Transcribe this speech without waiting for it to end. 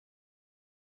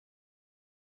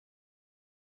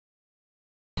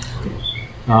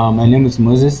My name is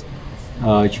Moses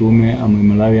Chiume. I'm a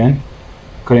Malawian,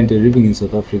 currently living in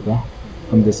South Africa.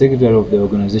 I'm the secretary of the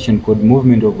organization called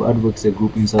Movement of Advocacy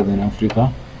Group in Southern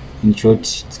Africa. In short,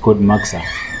 it's called MAGSA.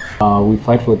 We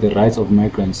fight for the rights of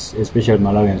migrants, especially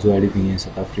Malawians who are living in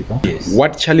South Africa. Yes.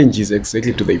 What challenges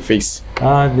exactly do they face?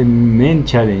 The main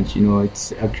challenge,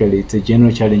 it's a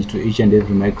general challenge to each and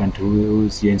every migrant who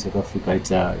is here in South Africa.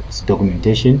 It's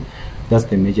documentation. That's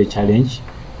the major challenge.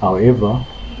 However,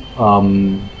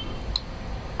 we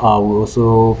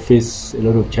also face a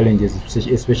lot of challenges,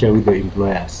 especially with the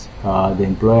employers. The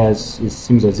employers, it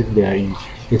seems as if they are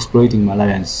exploiting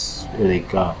Malawians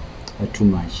too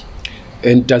much.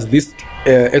 And does this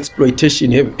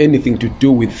exploitation have anything to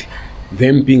do with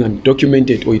them being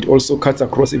undocumented, or it also cuts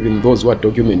across even those who are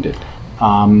documented?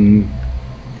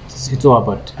 It's all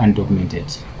about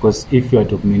undocumented, because if you are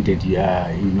documented, you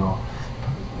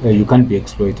can't be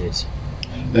exploited.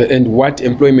 And what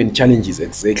employment challenges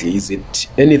exactly? Is it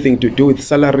anything to do with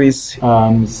salaries?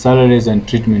 Salaries and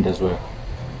treatment as well.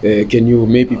 Can you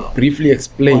maybe briefly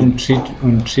explain? On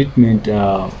treatment,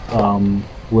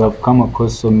 we have come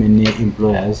across so many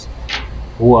employers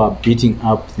who are beating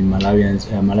up the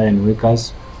Malawian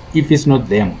workers. If it's not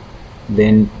them,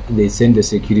 then they send the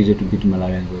security to beat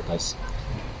Malawian workers.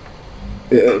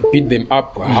 Beat them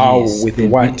up? How? Yes, with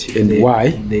what and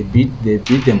why? They beat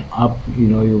them up.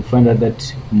 You find out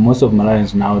that most of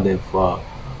Malawians now they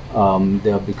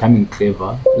are becoming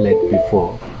clever like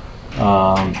before.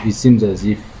 It seems as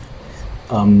if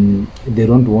they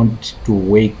don't want to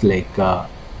work been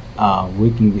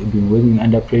working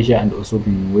under pressure, and also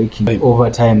been working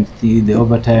overtime, the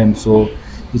overtime. So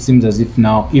it seems as if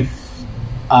now, if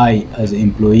I, as an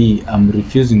employee, am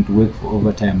refusing to work for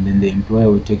overtime, then the employer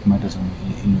will take matters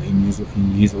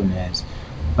in his own hands.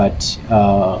 But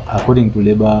according to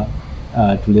labor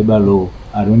law,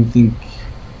 I don't think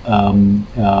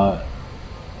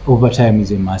overtime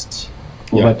is a must.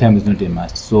 Yeah. Overtime is not a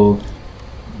must. So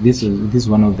this is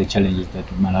one of the challenges that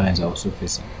Malawians are also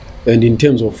facing. And in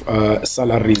terms of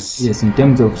salaries? Yes, in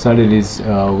terms of salaries,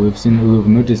 we've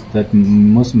noticed that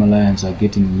most Malawians are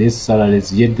getting less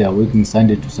salaries, yet they are working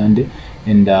Sunday to Sunday,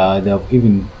 and they are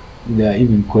even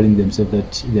calling themselves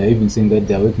that they are even saying that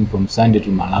they are working from Sunday to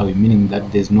Malawi, meaning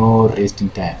that there's no resting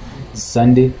time. It's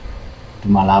Sunday to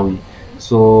Malawi.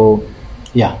 So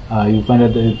you find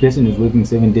that the person is working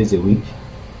 7 days a week,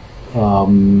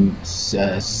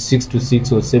 6 to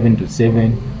 6 or 7 to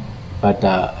 7. But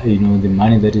the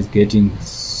money that is getting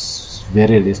is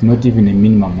very less, not even a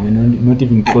minimum, not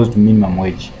even close to minimum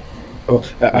wage.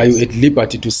 Are you at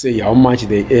liberty to say how much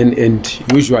they earn, and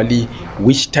usually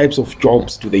which types of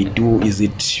jobs do they do? Is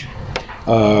it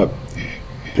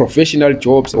professional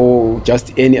jobs or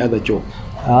just any other job?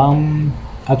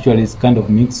 Actually, it's kind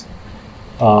of mixed.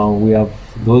 We have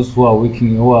those who are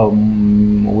working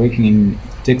in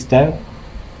textile.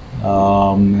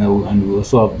 And we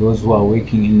also have those who are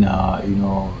working in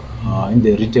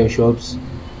the retail shops,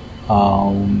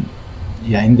 even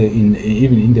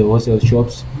in the wholesale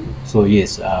shops. So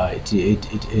yes,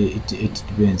 it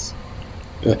depends.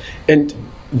 And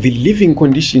the living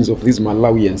conditions of these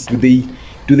Malawians,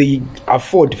 do they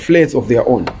afford flats of their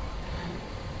own?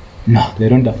 No, they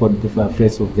don't afford the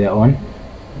flats of their own.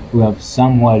 We have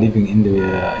some who are living in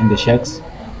the shacks.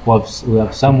 We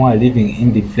have some who are living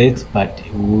in the flats, but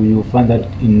you find that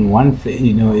in one flat,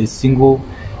 a single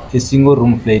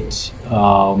room flat,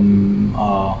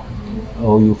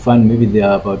 or you find maybe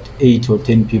there are about 8 or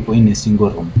 10 people in a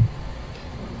single room.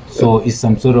 So it's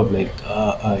some sort of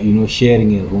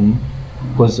sharing a room,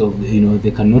 because of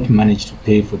they cannot manage to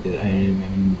pay for the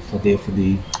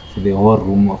whole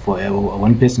room, or for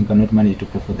one person cannot manage to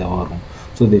pay for the whole room.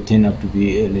 So they tend up to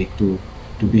be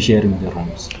to be sharing the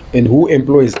rooms. And who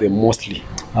employs them mostly?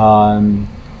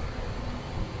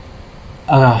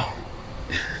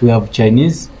 We have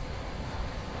Chinese,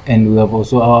 and we have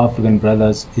also our African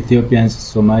brothers, Ethiopians,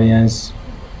 Somalians,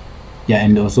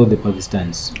 and also the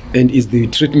Pakistans. And is the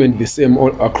treatment the same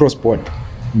all across board?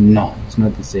 No, it's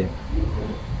not the same.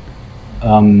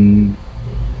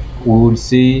 We would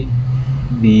say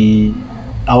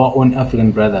our own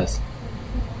African brothers,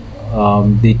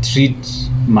 they treat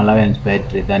Malawians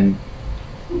better than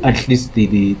at least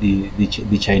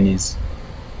the Chinese.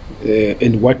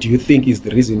 And what do you think is the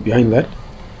reason behind that?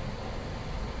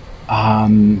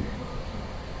 I'm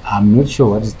not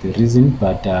sure what is the reason,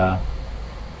 but I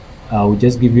will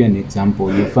just give you an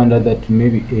example. You find out that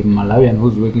maybe a Malawian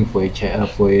who's working for an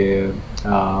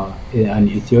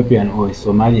Ethiopian or a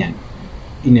Somalian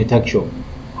in a tuck shop,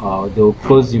 they will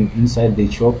close him inside the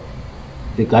shop.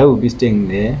 The guy will be staying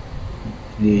there.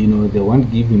 they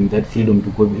won't give him that freedom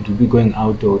to be going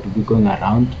out or to be going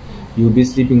around. You'll be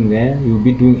sleeping there. You'll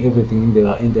be doing everything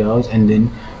in the house, and then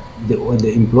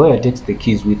the employer takes the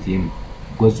keys with him,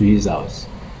 goes to his house.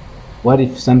 What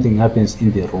if something happens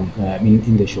in the room,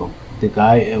 in the shop? The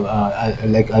guy,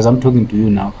 like as I'm talking to you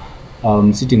now,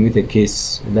 sitting with a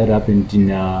case that happened in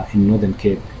Northern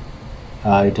Cape.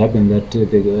 It happened that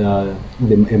the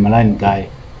Malawian guy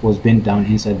was bent down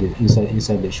inside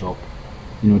the shop,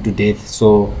 to death.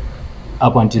 So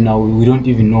up until now, we don't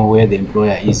even know where the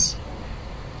employer is.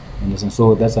 And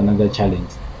so that's another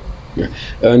challenge. Yeah.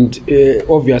 And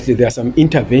obviously there are some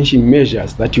intervention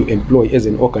measures that you employ as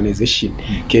an organization.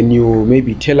 Can you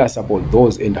maybe tell us about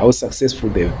those and how successful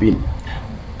they've been?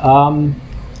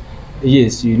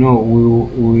 Yes, we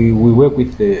work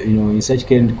with in such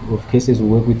kind of cases we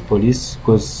work with police,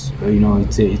 because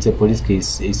it's a police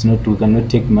case. It's not, we cannot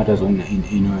take matters in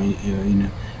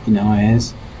our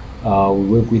hands. We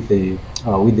work with the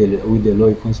law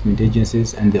enforcement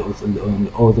agencies and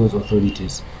all those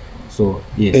authorities. So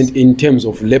yes. And in terms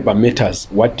of labor matters,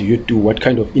 what do you do? What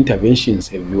kind of interventions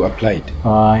have you applied?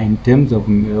 In terms of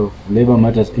labor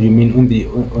matters, you mean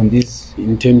on this?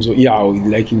 In terms of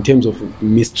in terms of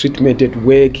mistreatment at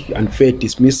work, unfair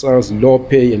dismissals, low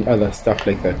pay, and other stuff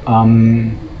like that.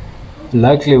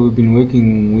 Luckily, we've been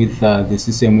working with the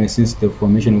CCMA since the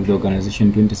formation of the organization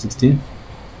in 2016.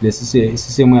 The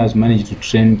CCMA has managed to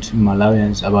train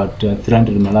Malawians, about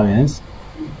 300 Malawians.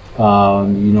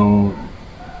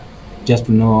 Just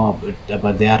to know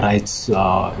about their rights, the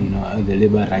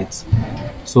labor rights.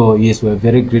 So yes, we are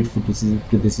very grateful to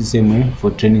the CCMA for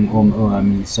training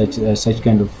such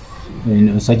kind of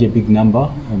such a big number,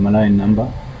 a Malawian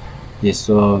number. Yes,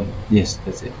 so yes,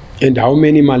 that's it. And how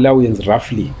many Malawians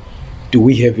roughly do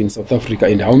we have in South Africa,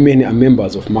 and how many are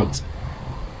members of MAGSA?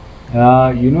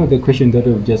 The question that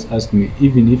you've just asked me,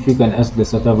 even if you can ask the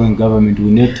South African government, we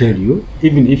will not tell you.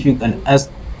 Even if you can ask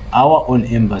our own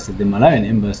embassy, the Malawian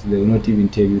embassy, they will not even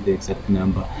tell you the exact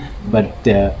number. But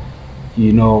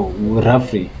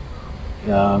roughly,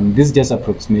 this is just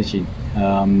approximation.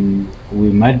 We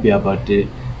might be about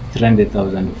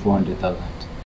 300,000 or 400,000.